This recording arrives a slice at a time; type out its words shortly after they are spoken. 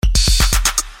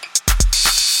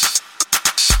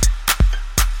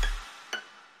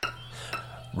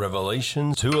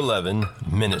Revelation 2:11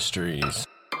 Ministries.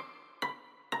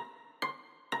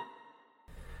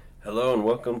 Hello and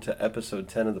welcome to episode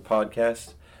 10 of the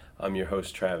podcast. I'm your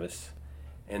host Travis.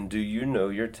 And do you know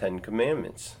your 10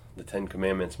 commandments? The 10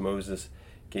 commandments Moses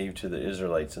gave to the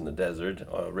Israelites in the desert,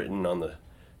 written on the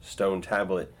stone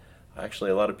tablet.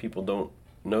 Actually, a lot of people don't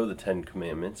know the 10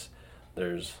 commandments.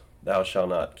 There's thou shalt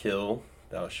not kill,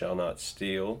 thou shalt not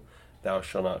steal, thou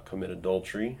shalt not commit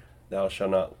adultery, thou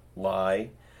shalt not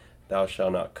lie, thou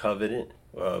shalt not covet it,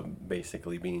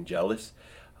 basically being jealous.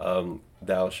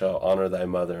 Thou shalt honor thy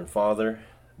mother and father.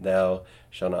 Thou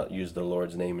shalt not use the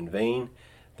Lord's name in vain.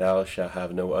 Thou shalt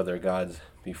have no other gods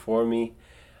before me.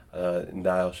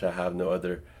 Thou shalt have no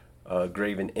other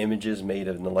graven images made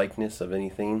of the likeness of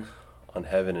anything on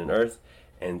heaven and earth,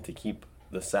 and to keep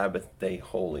the Sabbath day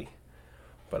holy.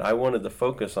 But I wanted to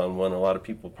focus on one a lot of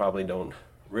people probably don't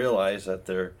realize that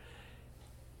they're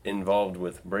involved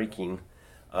with breaking,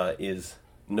 is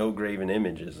no graven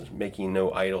images, making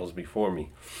no idols before me.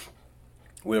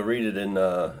 We'll read it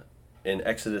in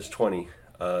Exodus 20.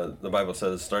 The Bible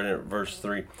says, starting at verse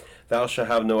 3, Thou shalt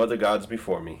have no other gods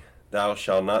before me. Thou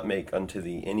shalt not make unto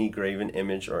thee any graven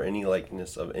image or any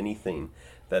likeness of anything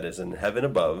that is in heaven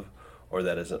above, or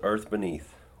that is in earth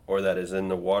beneath, or that is in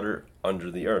the water under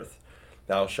the earth.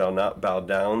 Thou shalt not bow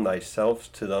down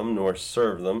thyself to them, nor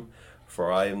serve them. For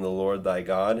I am the Lord thy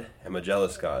God, am a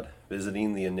jealous God,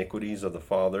 visiting the iniquities of the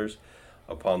fathers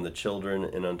upon the children,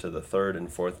 and unto the third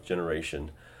and fourth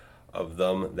generation of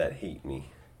them that hate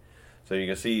me. So you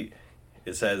can see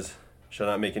it says, shall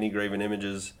not make any graven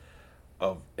images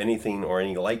of anything or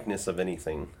any likeness of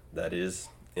anything that is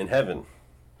in heaven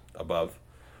above,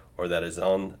 or that is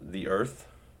on the earth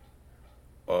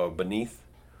beneath,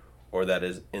 or that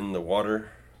is in the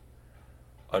water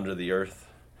under the earth.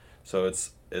 So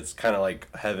it's kind of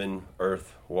like heaven,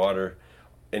 earth, water,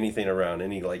 anything around,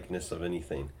 any likeness of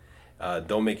anything.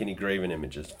 Don't make any graven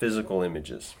images, physical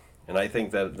images. And I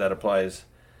think that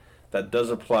does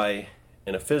apply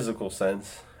in a physical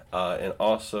sense, and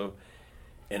also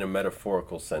in a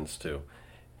metaphorical sense too.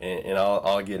 And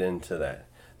I'll get into that.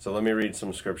 So let me read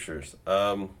some scriptures.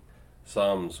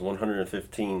 Psalms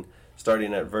 115,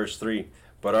 starting at verse 3.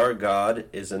 But our God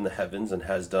is in the heavens and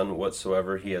has done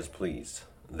whatsoever he has pleased.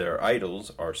 Their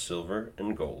idols are silver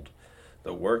and gold,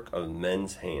 the work of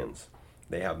men's hands.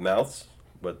 They have mouths,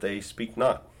 but they speak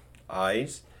not.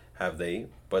 Eyes have they,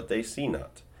 but they see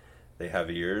not. They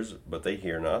have ears, but they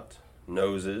hear not.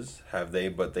 Noses have they,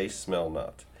 but they smell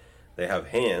not. They have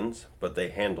hands, but they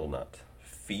handle not.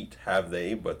 Feet have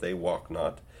they, but they walk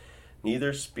not.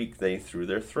 Neither speak they through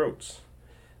their throats.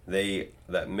 They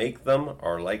that make them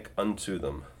are like unto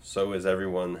them. So is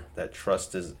everyone that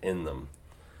trusteth in them.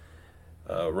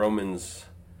 Romans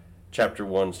chapter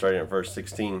 1, starting at verse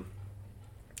 16.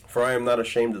 For I am not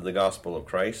ashamed of the gospel of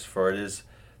Christ, for it is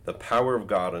the power of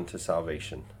God unto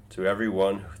salvation, to every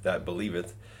one that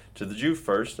believeth, to the Jew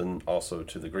first, and also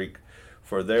to the Greek.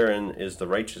 For therein is the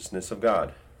righteousness of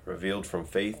God, revealed from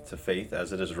faith to faith,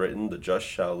 as it is written, the just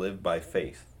shall live by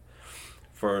faith.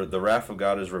 For the wrath of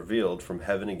God is revealed from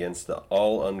heaven against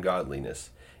all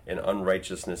ungodliness and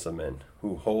unrighteousness of men,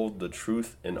 who hold the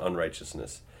truth in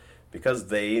unrighteousness. Because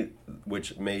they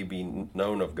which may be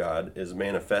known of God is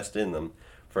manifest in them,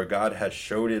 for God has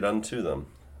showed it unto them.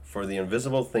 For the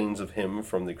invisible things of him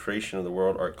from the creation of the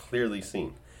world are clearly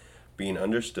seen, being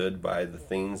understood by the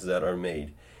things that are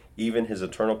made, even his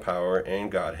eternal power and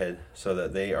Godhead, so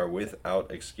that they are without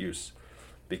excuse.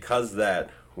 Because that,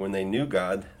 when they knew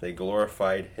God, they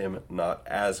glorified him not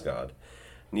as God,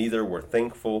 neither were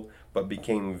thankful, but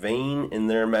became vain in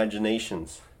their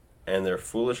imaginations, and their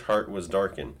foolish heart was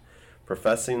darkened.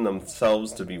 Professing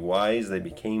themselves to be wise, they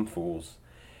became fools,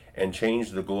 and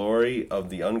changed the glory of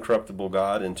the uncorruptible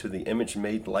God into the image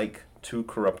made like to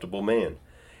corruptible man,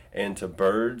 and to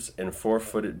birds and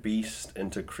four-footed beasts, and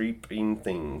to creeping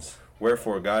things.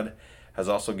 Wherefore God has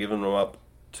also given them up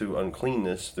to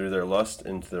uncleanness through their lust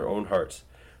into their own hearts,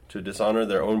 to dishonor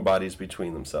their own bodies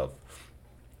between themselves,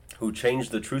 who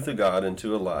changed the truth of God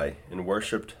into a lie, and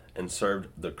worshipped and served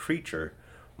the creature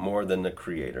more than the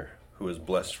Creator, who is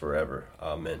blessed forever.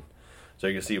 Amen. So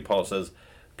you can see Paul says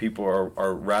people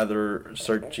are rather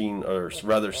searching, or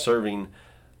rather serving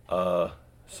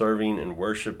and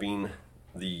worshiping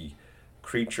the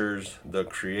creatures, the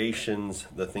creations,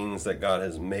 the things that God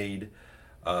has made,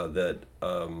 that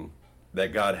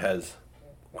God has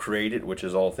created, which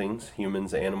is all things,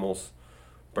 humans, animals,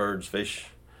 birds, fish,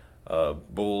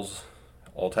 bulls,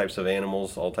 all types of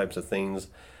animals, all types of things.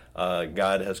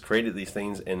 God has created these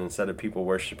things, and instead of people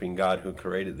worshiping God who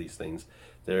created these things,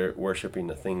 they're worshiping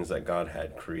the things that God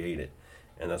had created.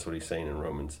 And that's what he's saying in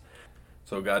Romans.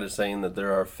 So God is saying that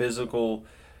there are physical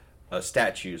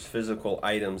statues, physical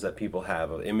items that people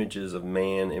have, of images of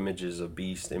man, images of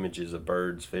beasts, images of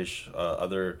birds, fish,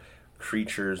 other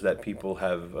creatures that people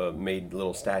have made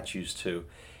little statues to,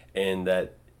 and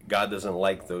that God doesn't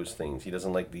like those things. He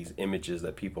doesn't like these images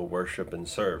that people worship and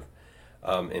serve.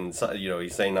 And so,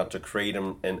 he's saying not to create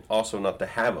them and also not to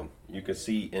have them. You can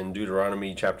see in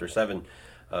Deuteronomy chapter 7,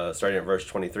 starting at verse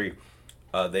 23,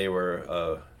 they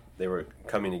were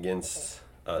coming against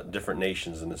different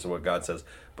nations, and this is what God says.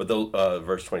 But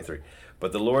verse 23,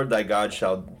 but the Lord thy God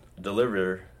shall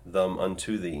deliver them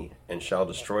unto thee, and shall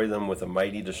destroy them with a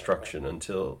mighty destruction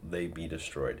until they be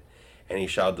destroyed. And he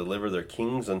shall deliver their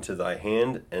kings unto thy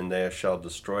hand, and thou shalt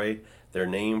destroy their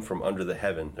name from under the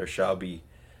heaven.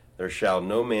 There shall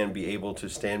no man be able to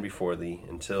stand before thee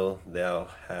until thou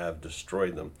have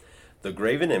destroyed them. The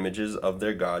graven images of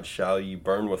their gods shall ye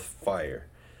burn with fire.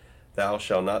 Thou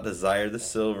shalt not desire the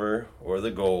silver or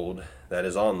the gold that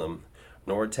is on them,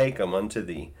 nor take them unto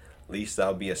thee, lest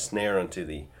thou be a snare unto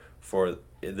thee. For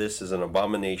this is an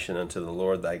abomination unto the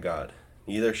Lord thy God.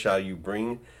 Neither shall you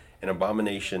bring an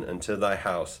abomination unto thy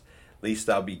house, lest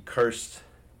thou be cursed,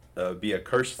 be a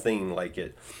cursed thing like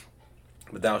it.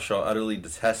 But thou shalt utterly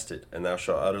detest it, and thou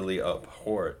shalt utterly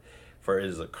abhor it, for it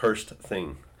is a cursed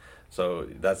thing. So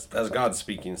that's God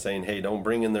speaking, saying, hey, don't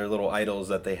bring in their little idols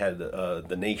that they had,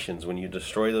 the nations. When you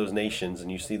destroy those nations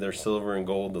and you see their silver and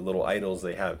gold, the little idols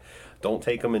they have, don't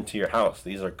take them into your house.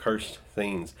 These are cursed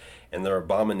things, and they're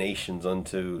abominations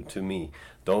unto me.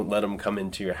 Don't let them come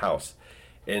into your house.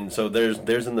 And so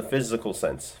there's in the physical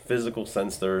sense. There's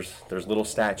little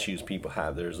statues people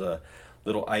have. There's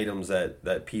little items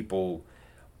that people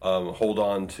hold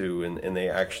on to, and they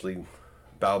actually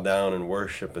bow down and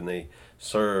worship, and they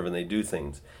serve, and they do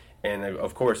things. And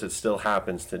of course it still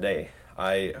happens today.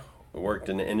 I worked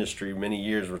in the industry many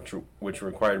years, which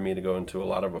required me to go into a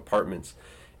lot of apartments,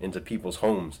 into people's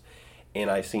homes, and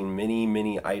I seen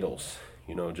many idols,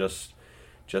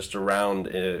 just around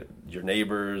your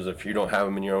neighbors. If you don't have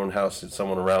them in your own house, it's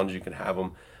someone around you could have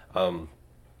them.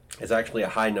 It's actually a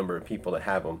high number of people that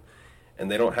have them, and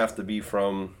they don't have to be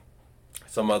from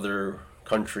some other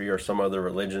country or some other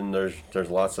religion. There's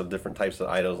lots of different types of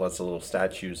idols, lots of little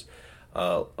statues,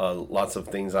 lots of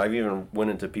things. I've even went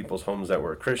into people's homes that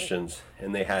were Christians,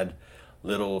 and they had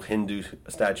little Hindu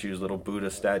statues, little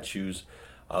Buddha statues,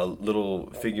 little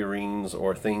figurines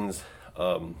or things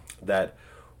that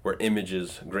were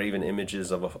images, graven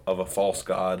images of a false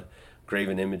god,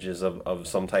 graven images of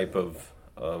some type of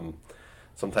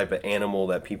animal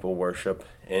that people worship.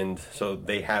 And so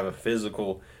they have a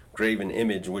physical graven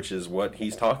image, which is what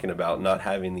he's talking about, not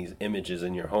having these images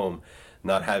in your home,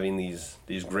 not having these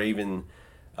graven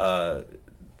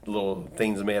little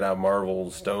things made out of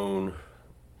marble, stone,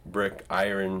 brick,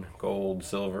 iron, gold,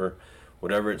 silver,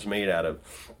 whatever it's made out of.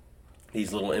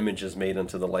 These little images made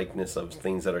unto the likeness of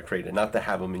things that are created, not to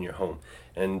have them in your home.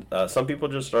 And some people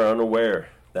just are unaware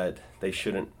that they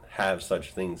shouldn't have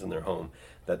such things in their home,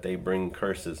 that they bring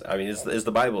curses. I mean, it's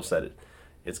the Bible said it.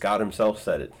 It's God himself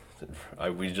said it.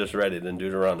 We just read it in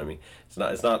Deuteronomy.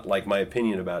 It's not like my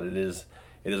opinion about it. It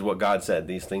is what God said.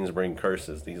 These things bring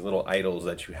curses. These little idols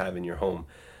that you have in your home,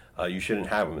 you shouldn't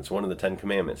have them. It's one of the 10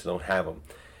 Commandments. Don't have them.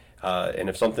 And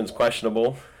if something's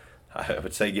questionable, I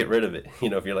would say get rid of it.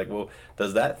 If you're like, well,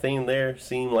 does that thing there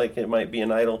seem like it might be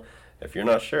an idol? If you're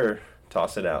not sure,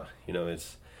 toss it out.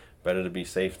 It's better to be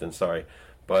safe than sorry.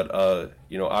 But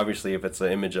obviously, if it's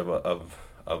an image of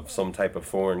some type of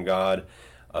foreign god,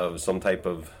 of some type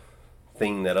of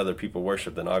thing that other people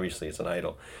worship, then obviously it's an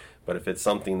idol. But if it's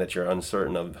something that you're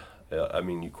uncertain of,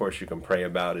 of course you can pray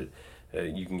about it.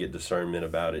 You can get discernment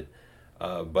about it.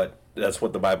 But that's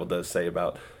what the Bible does say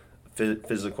about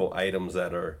physical items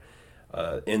that are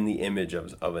in the image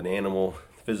of an animal.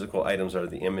 Physical items are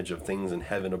the image of things in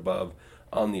heaven above,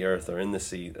 on the earth, or in the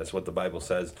sea. That's what the Bible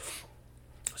says.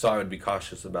 So I would be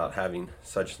cautious about having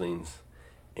such things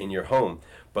in your home.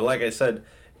 But like I said,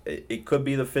 it could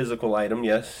be the physical item,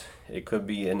 yes. It could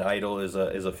be an idol is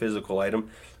a physical item,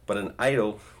 but an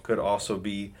idol could also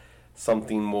be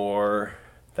something more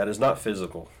that is not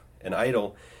physical. An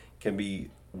idol can be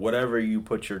whatever you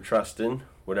put your trust in,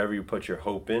 whatever you put your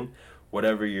hope in,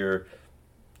 whatever you're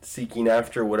seeking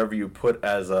after, whatever you put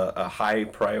as a high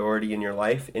priority in your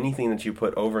life. Anything that you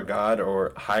put over God,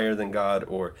 or higher than God,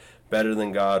 or better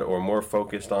than God, or more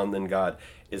focused on than God,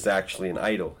 is actually an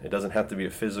idol. It doesn't have to be a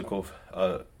physical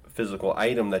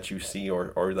item that you see,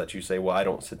 or that you say, well, I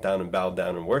don't sit down and bow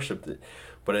down and worship it.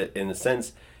 But in a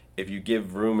sense, if you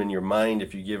give room in your mind,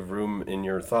 if you give room in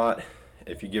your thought,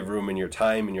 if you give room in your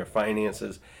time and your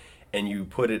finances, and you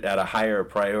put it at a higher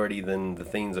priority than the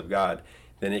things of God,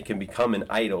 then it can become an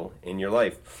idol in your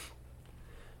life.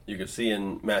 You can see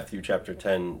in Matthew chapter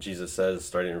 10, Jesus says,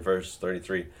 starting in verse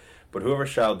 33, "But whoever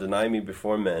shall deny me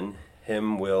before men,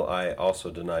 him will I also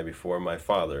deny before my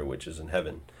Father which is in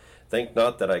heaven. Think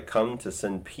not that I come to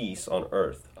send peace on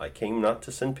earth. I came not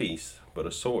to send peace, but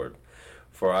a sword.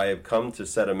 For I have come to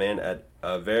set a man at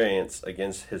variance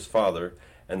against his father,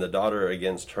 and the daughter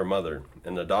against her mother,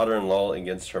 and the daughter-in-law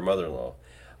against her mother-in-law.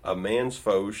 A man's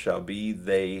foes shall be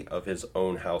they of his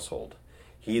own household.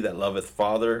 He that loveth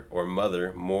father or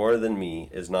mother more than me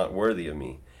is not worthy of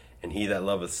me, and he that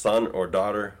loveth son or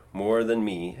daughter more than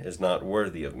me is not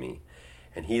worthy of me.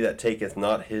 And he that taketh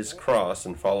not his cross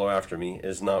and follow after me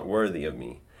is not worthy of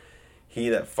me. He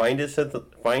that findeth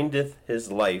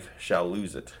his life shall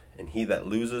lose it, and he that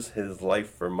loses his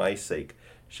life for my sake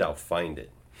shall find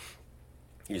it."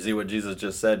 You see what Jesus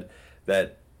just said,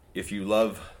 that if you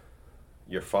love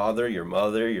your father, your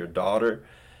mother, your daughter,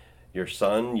 your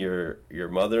son, your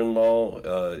mother-in-law,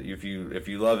 if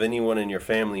you love anyone in your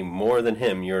family more than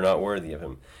him, you're not worthy of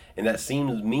him. And that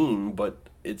seems mean, but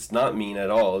it's not mean at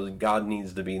all. God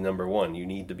needs to be number one. You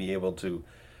need to be able to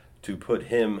put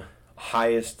him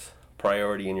highest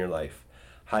priority in your life,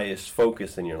 highest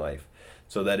focus in your life,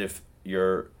 so that if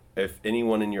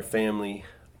anyone in your family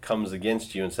comes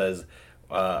against you and says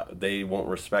they won't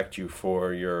respect you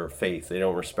for your faith, they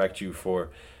don't respect you for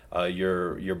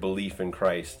your belief in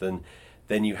Christ,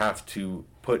 then you have to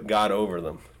put God over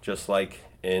them. Just like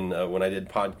in when I did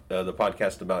the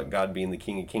podcast about God being the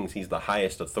King of Kings, he's the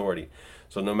highest authority.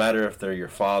 So no matter if they're your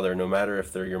father, no matter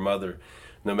if they're your mother,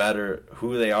 no matter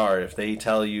who they are, if they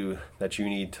tell you that you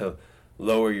need to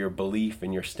lower your belief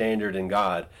and your standard in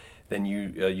God, then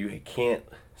you can't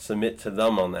submit to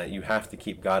them on that. You have to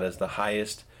keep God as the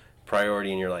highest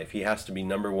priority in your life. He has to be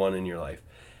number one in your life.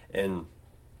 And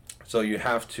so you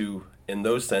have to, in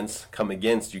those sense, come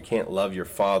against. You can't love your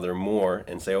father more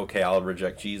and say, okay, I'll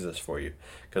reject Jesus for you,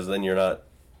 because then you're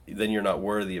not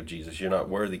worthy of Jesus. You're not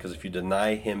worthy, because if you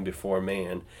deny him before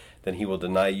man, then he will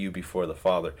deny you before the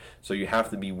Father. So you have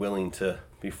to be willing to,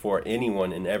 before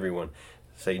anyone and everyone,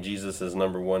 say Jesus is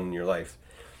number one in your life.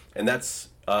 And that's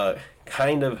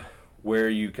kind of where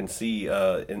you can see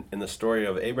in the story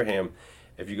of Abraham.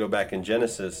 If you go back in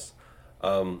Genesis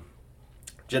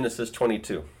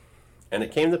 22. "And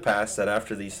it came to pass that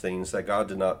after these things that God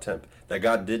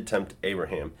did tempt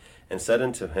Abraham, and said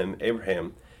unto him,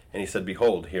 Abraham, and he said,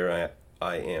 Behold, here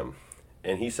I am.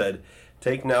 And he said,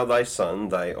 Take now thy son,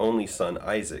 thy only son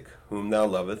Isaac, whom thou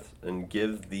lovest, and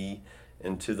give thee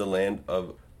into the land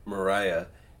of Moriah,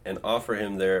 and offer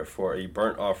him there for a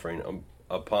burnt offering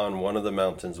upon one of the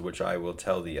mountains which I will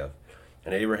tell thee of.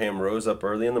 And Abraham rose up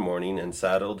early in the morning, and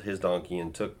saddled his donkey,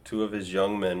 and took 2 of his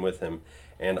young men with him,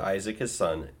 and Isaac his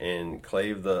son, and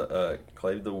clave the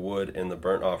wood in the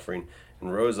burnt offering,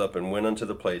 and rose up and went unto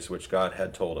the place which God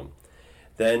had told him.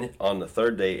 Then on the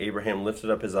 3rd day Abraham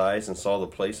lifted up his eyes, and saw the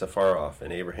place afar off.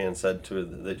 And Abraham said to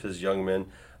his young men,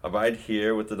 Abide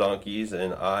here with the donkeys,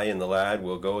 and I and the lad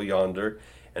will go yonder,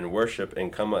 and worship,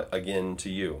 and come again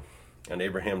to you. And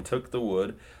Abraham took the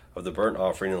wood of the burnt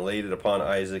offering, and laid it upon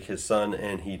Isaac his son,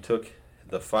 and he took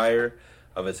the fire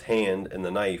of his hand and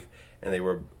the knife, and they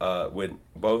were with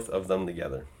both of them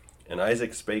together. And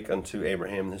Isaac spake unto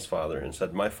Abraham his father, and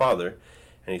said, My father.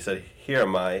 And he said, Here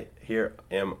am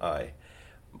I,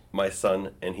 my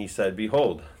son. And he said,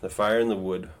 Behold, the fire and the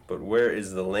wood, but where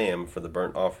is the lamb for the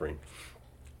burnt offering?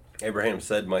 Abraham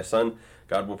said, My son,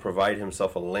 God will provide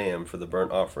himself a lamb for the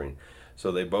burnt offering.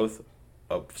 So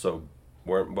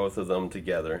weren't both of them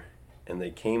together, and they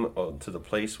came to the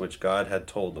place which God had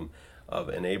told them of.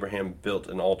 And Abraham built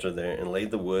an altar there, and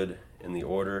laid the wood in the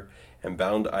order, and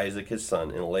bound Isaac his son,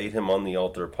 and laid him on the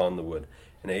altar upon the wood.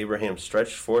 And Abraham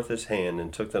stretched forth his hand,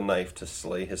 and took the knife to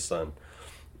slay his son.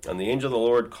 And the angel of the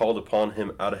Lord called upon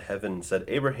him out of heaven, and said,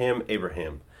 Abraham,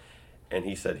 Abraham. And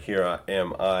he said, Here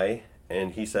am I.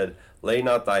 And he said, Lay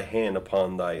not thy hand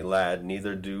upon thy lad,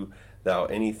 neither do thou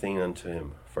anything unto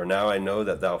him. For now I know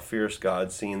that thou fearest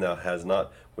God, seeing thou hast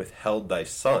not withheld thy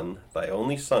son, thy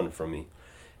only son, from me.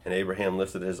 And Abraham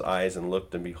lifted his eyes and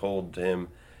looked, and behold,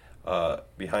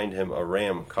 behind him a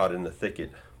ram caught in the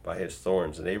thicket by his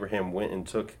thorns. And Abraham went and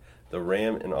took the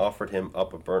ram, and offered him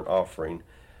up for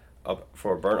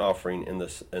a burnt offering in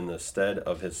the stead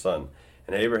of his son.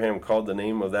 And Abraham called the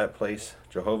name of that place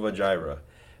Jehovah Jireh,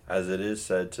 as it is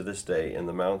said to this day, In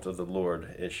the mount of the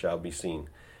Lord it shall be seen.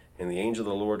 And the angel of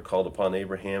the Lord called upon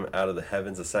Abraham out of the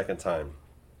heavens a second time,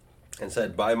 and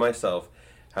said, By myself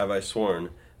have I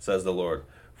sworn, says the Lord,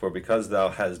 for because thou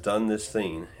hast done this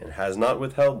thing, and hast not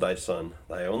withheld thy son,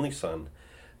 thy only son,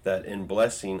 that in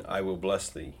blessing I will bless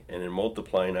thee, and in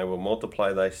multiplying I will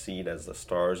multiply thy seed as the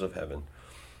stars of heaven,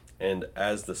 and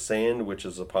as the sand which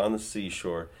is upon the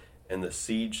seashore, and the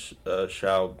seed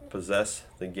shall possess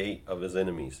the gate of his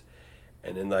enemies.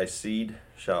 And in thy seed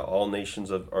shall all nations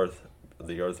of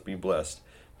the earth be blessed,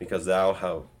 because thou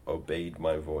hast obeyed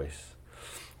my voice.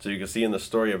 So you can see in the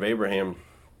story of Abraham,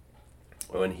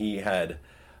 when he had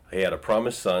a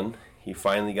promised son, he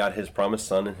finally got his promised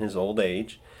son in his old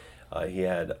age. He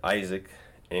had Isaac,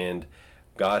 and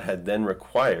God had then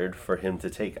required for him to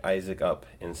take Isaac up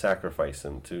and sacrifice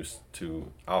him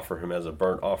to offer him as a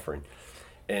burnt offering.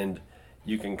 And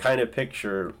you can kind of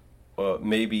picture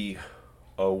maybe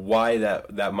why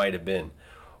that might have been,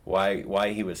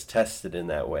 why he was tested in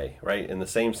that way, right? In the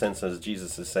same sense as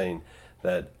Jesus is saying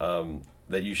that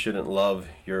that you shouldn't love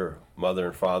your mother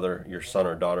and father, your son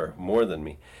or daughter more than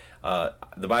me.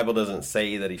 The Bible doesn't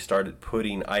say that he started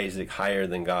putting Isaac higher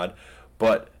than God,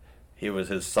 but it was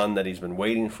his son that he's been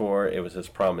waiting for. It was his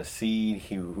promised seed,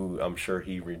 who I'm sure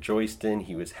he rejoiced in,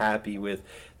 he was happy with,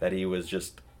 that he was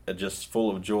just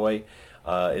full of joy.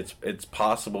 It's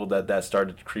possible that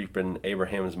started to creep in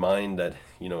Abraham's mind, that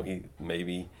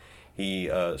he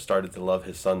started to love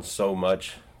his son so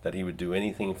much that he would do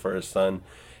anything for his son.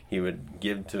 He would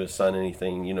give to his son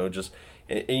anything,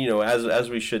 as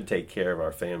we should take care of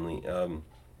our family.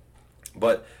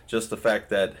 But just the fact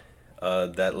that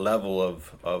that level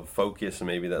of focus, and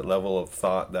maybe that level of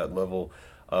thought, that level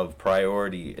of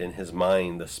priority in his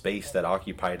mind, the space that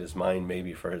occupied his mind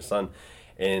maybe for his son,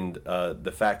 and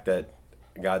the fact that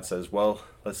God says, well,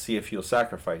 let's see if you'll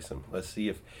sacrifice him. Let's see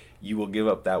if you will give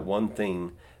up that one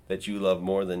thing that you love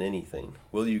more than anything.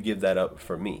 Will you give that up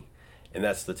for me? And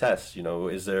that's the test.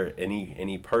 Is there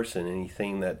any person,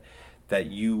 anything that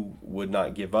you would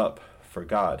not give up for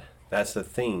God? That's the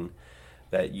thing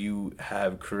that you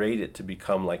have created to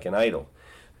become like an idol.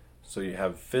 So you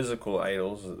have physical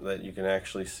idols that you can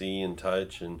actually see and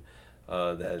touch, and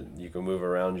that you can move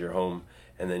around your home.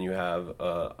 And then you have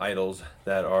idols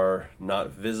that are not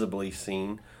visibly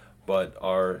seen, but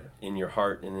are in your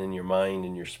heart and in your mind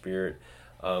and your spirit.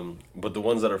 But the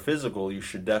ones that are physical, you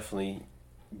should definitely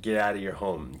get out of your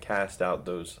home, cast out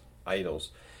those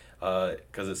idols.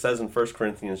 Because it says in 1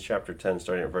 Corinthians chapter 10,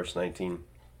 starting at verse 19,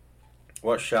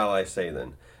 what shall I say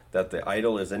then? That the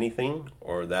idol is anything,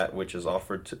 or that which is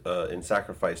offered in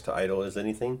sacrifice to idol is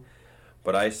anything?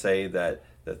 But I say that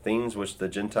the things which the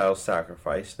Gentiles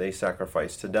sacrifice, they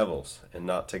sacrifice to devils, and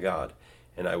not to God.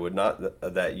 And I would not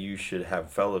that you should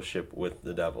have fellowship with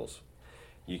the devils.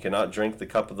 You cannot drink the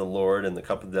cup of the Lord and the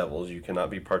cup of devils. You cannot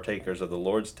be partakers of the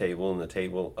Lord's table and the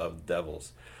table of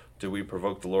devils. Do we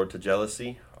provoke the Lord to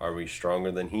jealousy? Are we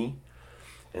stronger than he?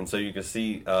 And so you can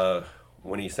see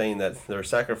when he's saying that they're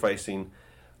sacrificing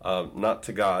not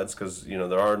to gods, because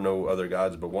there are no other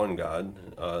gods but one God,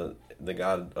 the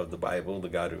God of the Bible, the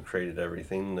God who created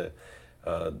everything.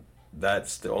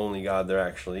 That's the only God there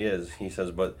actually is. He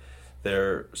says, but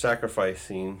they're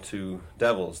sacrificing to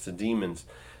devils, to demons.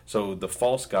 So the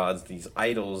false gods, these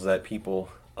idols that people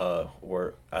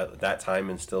were at that time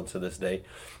and still to this day,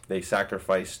 they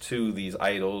sacrifice to these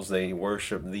idols. They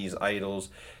worship these idols.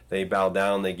 They bow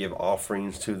down. They give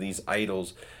offerings to these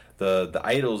idols. The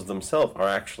idols themselves are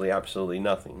actually absolutely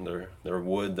nothing. They're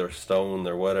wood, they're stone,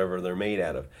 they're whatever they're made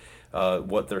out of.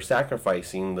 What they're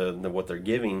sacrificing, what they're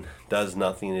giving, does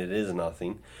nothing. It is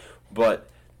nothing. But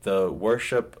the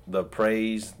worship, the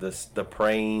praise, the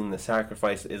praying, the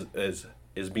sacrifice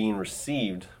is being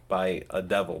received by a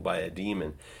devil, by a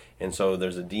demon. And so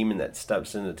there's a demon that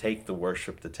steps in to take the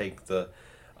worship, to take the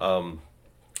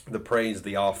praise,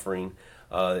 the offering.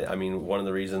 One of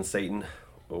the reasons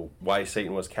why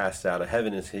Satan was cast out of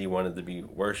heaven is he wanted to be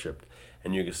worshipped.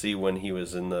 And you can see when he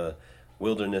was in the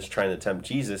wilderness trying to tempt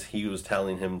Jesus, he was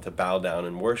telling him to bow down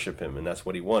and worship him, and that's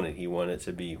what he wanted. He wanted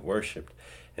to be worshipped.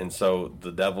 And so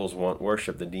the devils want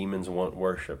worship, the demons want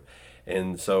worship.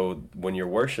 And so when you're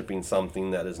worshiping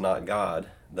something that is not God,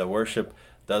 the worship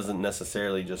doesn't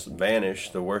necessarily just vanish.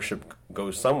 The worship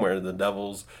goes somewhere. The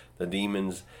devils, the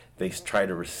demons, they try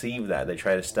to receive that. They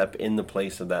try to step in the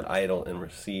place of that idol and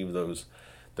receive those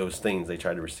things. They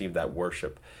try to receive that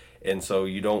worship. And so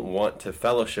you don't want to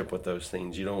fellowship with those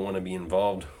things. You don't want to be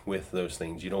involved with those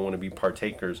things. You don't want to be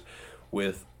partakers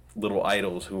with little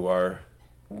idols who are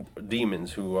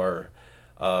demons, who are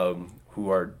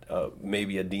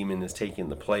maybe a demon is taking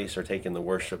the place or taking the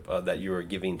worship that you are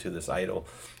giving to this idol,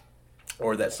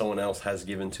 or that someone else has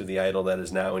given to the idol that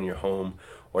is now in your home,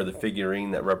 or the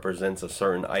figurine that represents a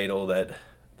certain idol that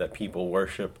people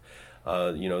worship.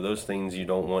 Those things you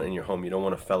don't want in your home. You don't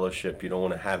want to fellowship. You don't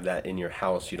want to have that in your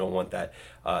house. You don't want that,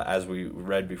 as we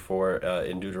read before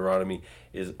in Deuteronomy,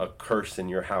 is a curse in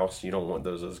your house. You don't want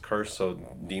those as a curse, so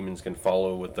demons can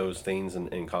follow with those things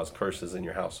and cause curses in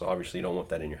your house. So obviously you don't want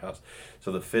that in your house.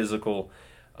 So the physical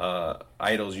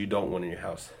idols you don't want in your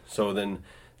house. So then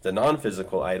the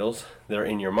non-physical idols, they're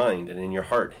in your mind and in your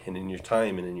heart and in your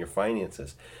time and in your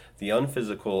finances. The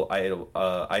unphysical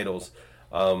idols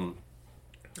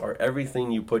are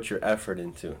everything you put your effort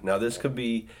into. Now this can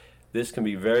be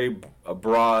very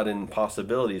broad in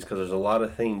possibilities, because there's a lot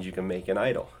of things you can make an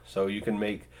idol. So you can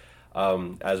make,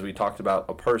 as we talked about,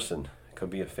 a person. It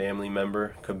could be a family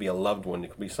member, it could be a loved one,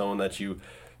 it could be someone that you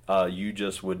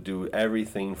just would do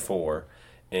everything for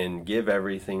and give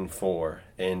everything for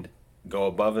and go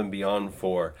above and beyond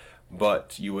for,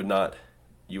 but you would not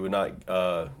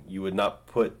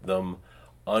put them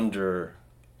under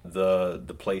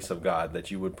the place of God, that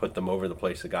you would put them over the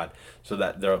place of God, so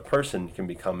that their person can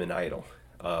become an idol.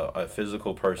 A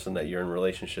physical person that you're in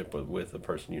relationship with a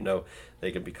person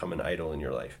they could become an idol in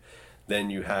your life. Then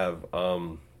you have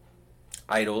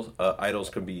idols.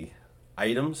 Idols could be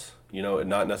items,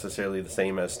 not necessarily the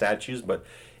same as statues, but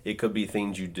it could be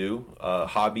things you do,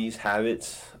 hobbies,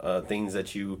 habits, things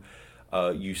that you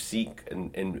seek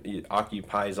and it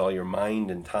occupies all your mind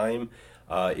and time.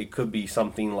 It could be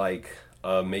something like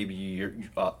maybe you're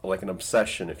like an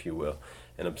obsession, if you will,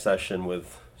 an obsession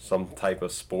with some type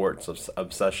of sports,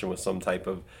 obsession with some type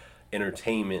of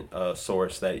entertainment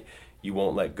source that you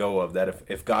won't let go of. That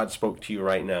if God spoke to you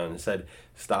right now and said,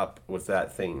 stop with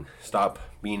that thing, stop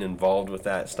being involved with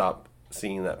that, stop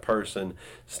seeing that person,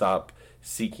 stop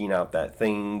seeking out that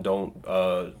thing, don't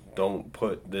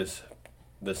put this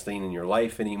thing in your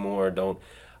life anymore, don't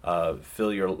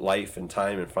fill your life and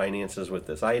time and finances with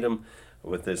this item,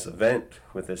 with this event,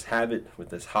 with this habit, with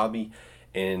this hobby,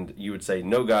 and you would say,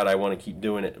 no, God, I want to keep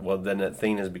doing it. Well, then that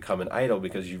thing has become an idol,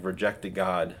 because you've rejected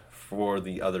God for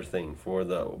the other thing, for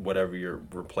the whatever you're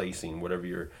replacing, whatever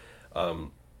you're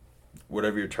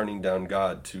turning down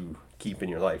God to keep in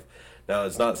your life. Now,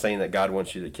 it's not saying that God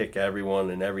wants you to kick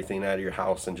everyone and everything out of your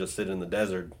house and just sit in the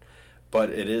desert, but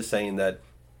it is saying that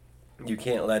you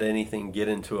can't let anything get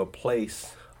into a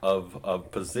place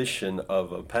of position,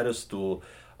 of a pedestal,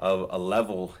 of a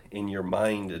level in your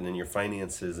mind and in your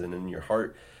finances and in your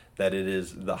heart, that it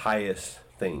is the highest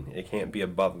thing. It can't be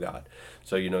above God.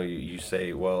 So you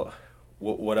say, well,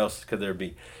 what else could there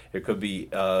be? It could be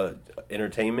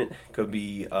entertainment, could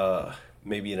be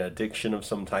maybe an addiction of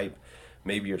some type.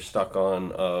 Maybe you're stuck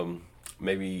on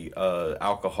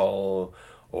alcohol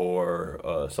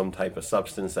or some type of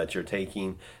substance that you're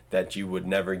taking that you would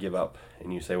never give up.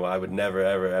 And you say, well, I would never,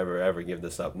 ever, ever, ever give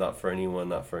this up. Not for anyone,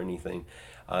 not for anything.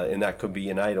 And that could be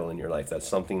an idol in your life. That's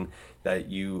something that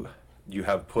you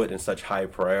have put in such high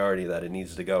priority that it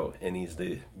needs to go. It needs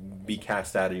to be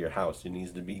cast out of your house. It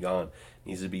needs to be gone. It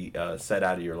needs to be set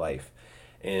out of your life.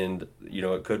 And,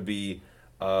 it could be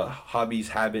hobbies,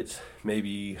 habits,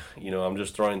 maybe, I'm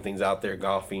just throwing things out there,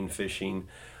 golfing, fishing,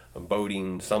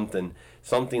 boating, something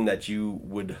that you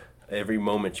would, every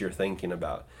moment you're thinking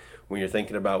about. When you're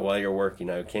thinking about while you're working,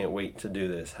 I can't wait to do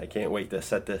this. I can't wait to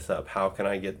set this up. How can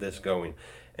I get this going?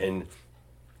 And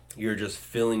you're just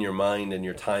filling your mind and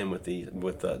your time with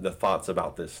the thoughts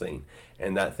about this thing.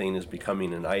 And that thing is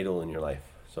becoming an idol in your life.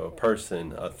 So a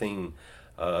person, a thing,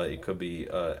 it could be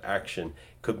action,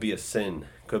 it could be a sin,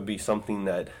 it could be something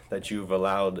that you've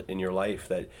allowed in your life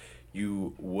that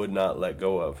you would not let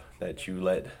go of, that you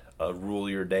let rule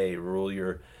your day, rule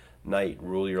your night,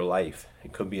 rule your life.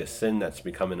 It could be a sin that's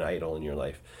become an idol in your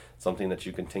life, something that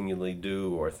you continually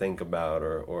do or think about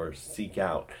or seek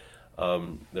out.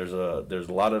 There's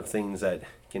a lot of things that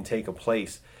can take a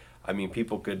place. I mean,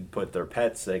 people could put their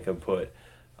pets, they could put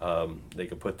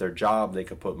their job, they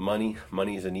could put money.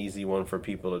 Money is an easy one for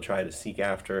people to try to seek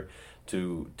after,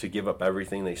 to give up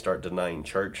everything. They start denying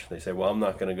church. They say, well, I'm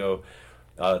not going to go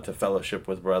to fellowship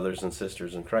with brothers and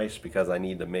sisters in Christ because I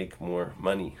need to make more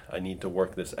money. I need to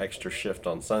work this extra shift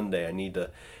on Sunday. I need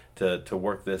to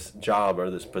work this job or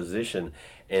this position.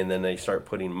 And then they start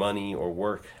putting money or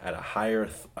work at a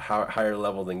higher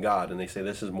level than God. And they say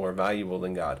this is more valuable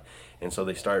than God. And so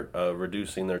they start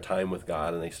reducing their time with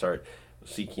God, and they start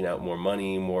seeking out more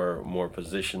money, more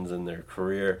positions in their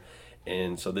career.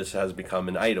 And so this has become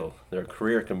an idol. Their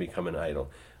career can become an idol.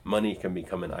 Money can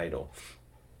become an idol.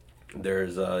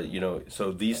 There's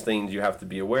so these things you have to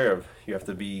be aware of. You have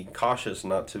to be cautious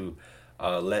not to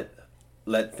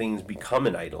let things become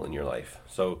an idol in your life.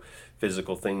 So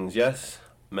physical things, yes.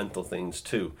 Mental things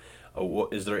too.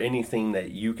 Is there anything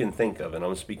that you can think of, and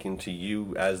I'm speaking to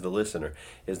you as the listener,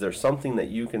 is there something that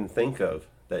you can think of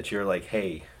that you're like,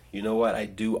 hey, you know what? I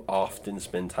do often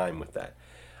spend time with that.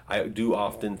 I do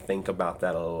often think about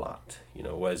that a lot.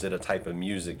 Was it a type of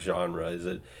music genre? Is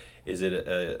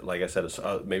it like I said,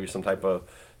 maybe some type of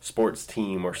sports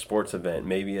team or sports event?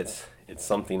 Maybe it's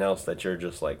something else that you're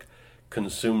just like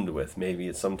consumed with. Maybe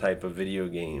it's some type of video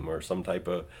game or some type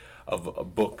of a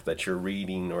book that you're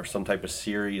reading or some type of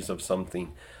series of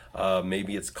something.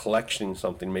 Maybe it's collecting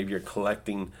something. Maybe you're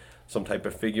collecting some type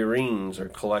of figurines or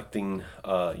collecting,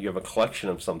 you have a collection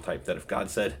of some type that if God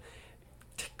said,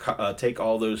 take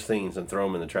all those things and throw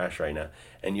them in the trash right now,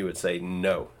 and you would say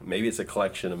no. Maybe it's a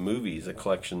collection of movies, a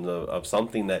collection of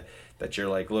something that you're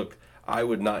like, look, I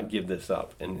would not give this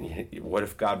up. And what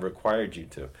if God required you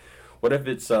to? What if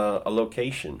it's a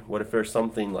location? What if there's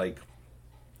something like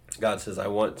God says, I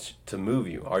want to move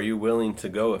you? Are you willing to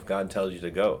go if God tells you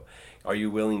to go? Are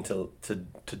you willing to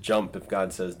jump if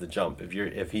God says to jump?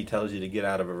 If He tells you to get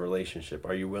out of a relationship,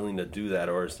 are you willing to do that?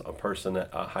 Or is a person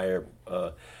a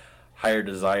higher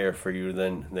desire for you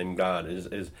than God?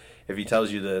 Is if He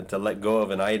tells you to let go of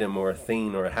an item or a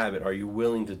thing or a habit, are you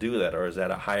willing to do that? Or is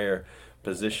that a higher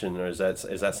position? Or is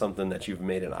that something that you've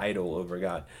made an idol over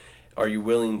God? Are you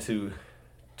willing to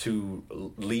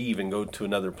leave and go to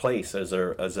another place? Is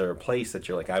there a place that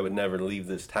you're like, I would never leave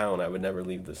this town, I would never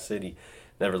leave this city,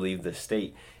 never leave this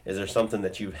state? Is there something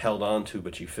that you've held on to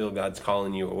but you feel God's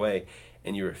calling you away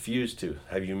and you refuse to?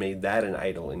 Have you made that an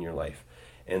idol in your life?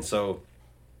 And so,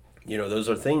 those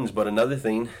are things. But another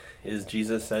thing is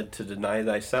Jesus said to deny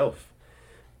thyself.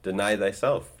 Deny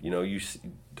thyself.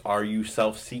 Are you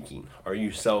self-seeking? Are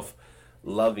you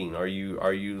self-loving? Are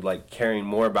you like caring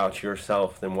more about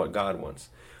yourself than what God wants?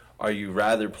 Are you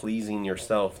rather pleasing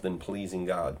yourself than pleasing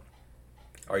God?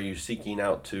 Are you seeking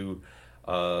out to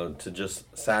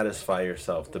just satisfy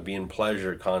yourself, to be in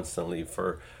pleasure constantly,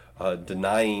 for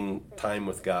denying time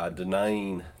with God,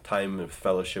 denying time of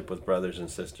fellowship with brothers and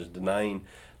sisters, denying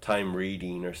time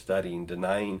reading or studying,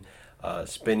 denying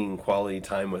spending quality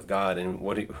time with God,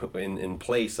 and in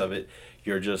place of it,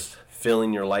 you're just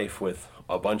filling your life with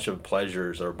a bunch of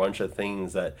pleasures or a bunch of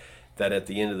things that at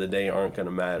the end of the day aren't going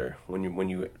to matter. When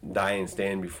you die and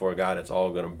stand before God, it's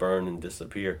all going to burn and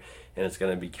disappear, and it's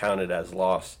going to be counted as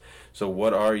loss. So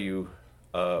what are you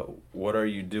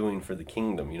doing for the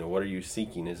kingdom? What are you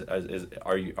seeking?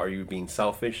 Are you being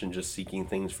selfish and just seeking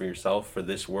things for yourself, for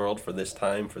this world, for this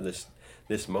time, for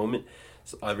this moment?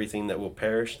 So everything that will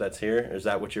perish that's here, is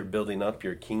that what you're building up,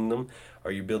 your kingdom?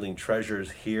 Are you building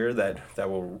treasures here that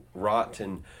will rot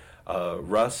and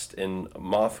rust and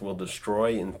moth will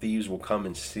destroy and thieves will come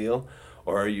and steal?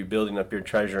 Or are you building up your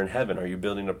treasure in heaven? Are you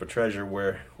building up a treasure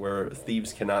where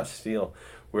thieves cannot steal,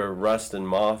 where rust and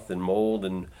moth and mold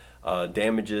and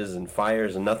damages and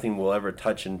fires and nothing will ever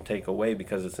touch and take away,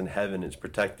 because it's in heaven, it's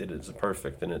protected, it's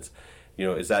perfect, and it's,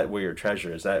 is that where your treasure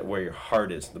is? Is that where your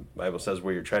heart is? The Bible says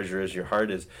where your treasure is, your heart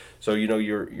is. So you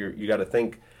got to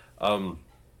think,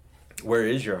 where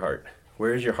is your heart?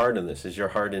 Where is your heart in this? Is your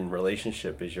heart in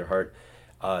relationship? Is your heart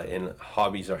in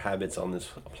hobbies or habits on this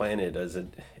planet? Is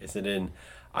it in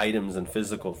items and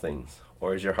physical things?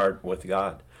 Or is your heart with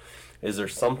God? Is there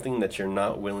something that you're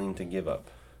not willing to give up?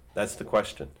 That's the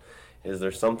question. Is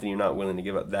there something you're not willing to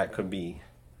give up? That could be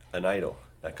an idol.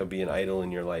 That could be an idol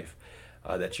in your life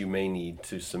that you may need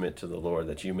to submit to the Lord.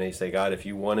 That you may say, God, if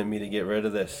you wanted me to get rid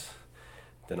of this,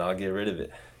 then I'll get rid of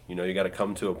it. You got to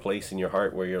come to a place in your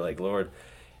heart where you're like, Lord,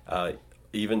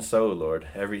 even so, Lord,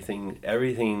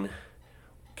 everything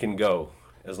can go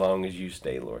as long as you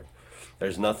stay, Lord.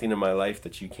 There's nothing in my life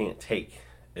that you can't take.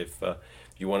 If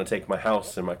you want to take my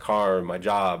house and my car and my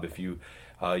job, if you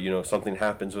something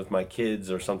happens with my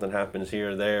kids, or something happens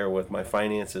here or there with my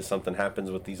finances, something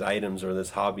happens with these items or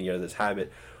this hobby or this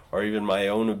habit, or even my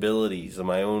own abilities and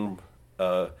my own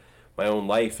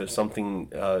life, if something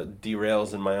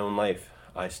derails in my own life,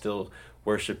 I still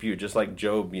worship you. Just like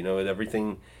Job,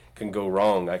 everything can go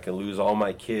wrong. I can lose all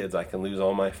my kids. I can lose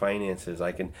all my finances.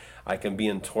 I can be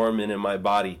in torment in my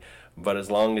body. But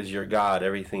as long as you're God,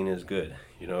 everything is good.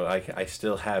 I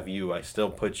still have you. I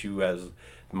still put you as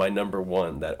my number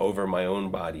one, that over my own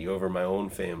body, over my own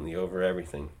family, over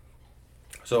everything.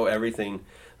 So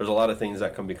there's a lot of things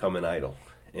that can become an idol.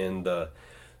 And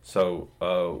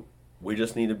so we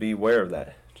just need to be aware of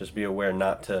that. Just be aware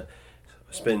not to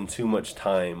spend too much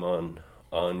time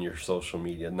on your social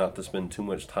media, not to spend too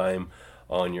much time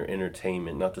on your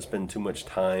entertainment, not to spend too much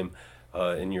time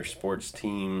in your sports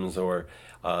teams, or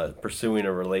pursuing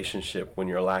a relationship when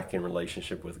you're lacking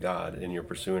relationship with God and you're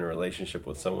pursuing a relationship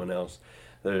with someone else.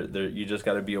 You just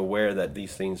got to be aware that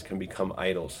these things can become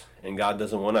idols, and God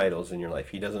doesn't want idols in your life.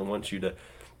 He doesn't want you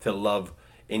to love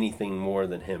anything more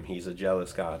than him. He's a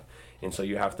jealous God. And so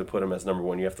you have to put him as number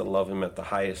one. You have to love him at the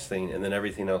highest thing, and then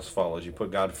everything else follows. You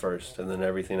put God first, and then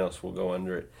everything else will go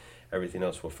under it. Everything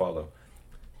else will follow.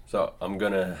 So I'm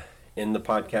going to end the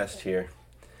podcast here,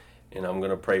 and I'm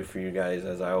going to pray for you guys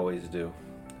as I always do.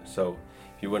 So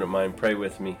if you wouldn't mind, pray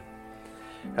with me.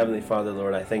 Heavenly Father,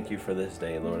 Lord, I thank you for this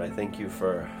day, Lord. I thank you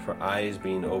for eyes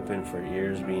being open, for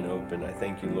ears being open. I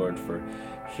thank you, Lord, for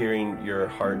hearing your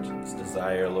heart's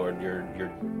desire, Lord, your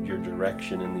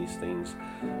direction in these things.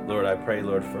 Lord, I pray,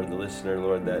 Lord, for the listener,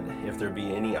 Lord, that if there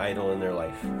be any idol in their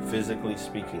life, physically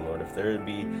speaking, Lord, if there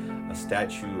be a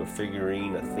statue, a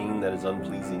figurine, a thing that is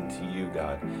unpleasing to you,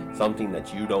 God, something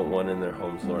that you don't want in their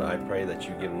homes, Lord, I pray that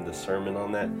you give them discernment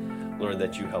on that, Lord,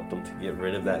 that you help them to get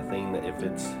rid of that thing, that if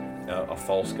it's a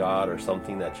false god or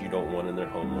something that you don't want in their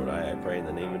home, Lord, I pray in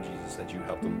the name of Jesus that you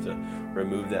help them to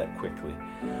remove that quickly.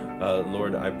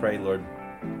 Lord, I pray, Lord,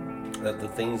 that the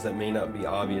things that may not be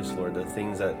obvious, Lord, the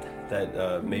things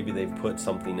that maybe they've put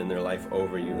something in their life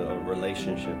over you, a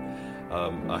relationship,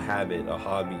 a habit, a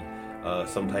hobby,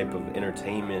 some type of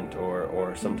entertainment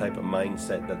or some type of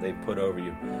mindset that they've put over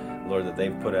you, Lord, that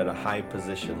they've put at a high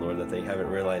position, Lord, that they haven't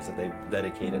realized that they've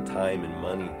dedicated time and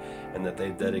money, and that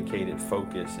they've dedicated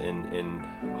focus and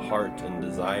heart and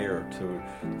desire to,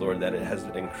 Lord, that it has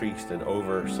increased and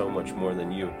over so much more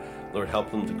than you. Lord,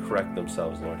 help them to correct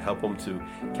themselves, Lord. Help them to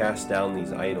cast down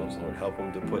these idols, Lord. Help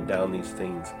them to put down these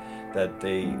things that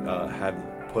they have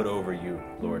put over you,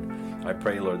 Lord. I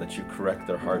pray, Lord, that you correct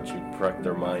their hearts, you correct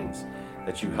their minds,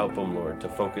 that you help them, Lord, to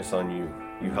focus on you.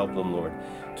 You help them, Lord,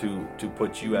 to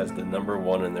put you as the number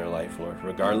one in their life, Lord.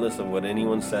 Regardless of what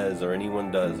anyone says or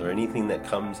anyone does or anything that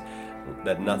comes,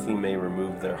 that nothing may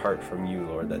remove their heart from you,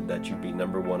 Lord, that you be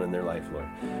number one in their life, Lord.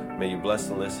 May you bless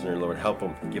the listener, Lord. Help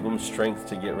them. Give them strength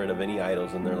to get rid of any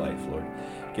idols in their life, Lord.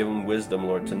 Give them wisdom,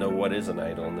 Lord, to know what is an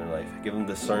idol in their life. Give them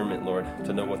discernment, Lord,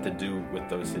 to know what to do with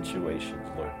those situations,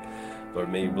 Lord.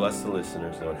 Lord, may you bless the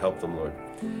listeners, Lord. Help them, Lord.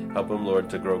 Help them, Lord,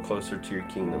 to grow closer to your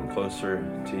kingdom, closer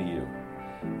to you.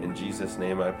 In Jesus'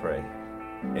 name I pray.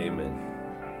 Amen.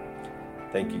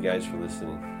 Thank you guys for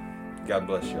listening. God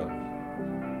bless you all.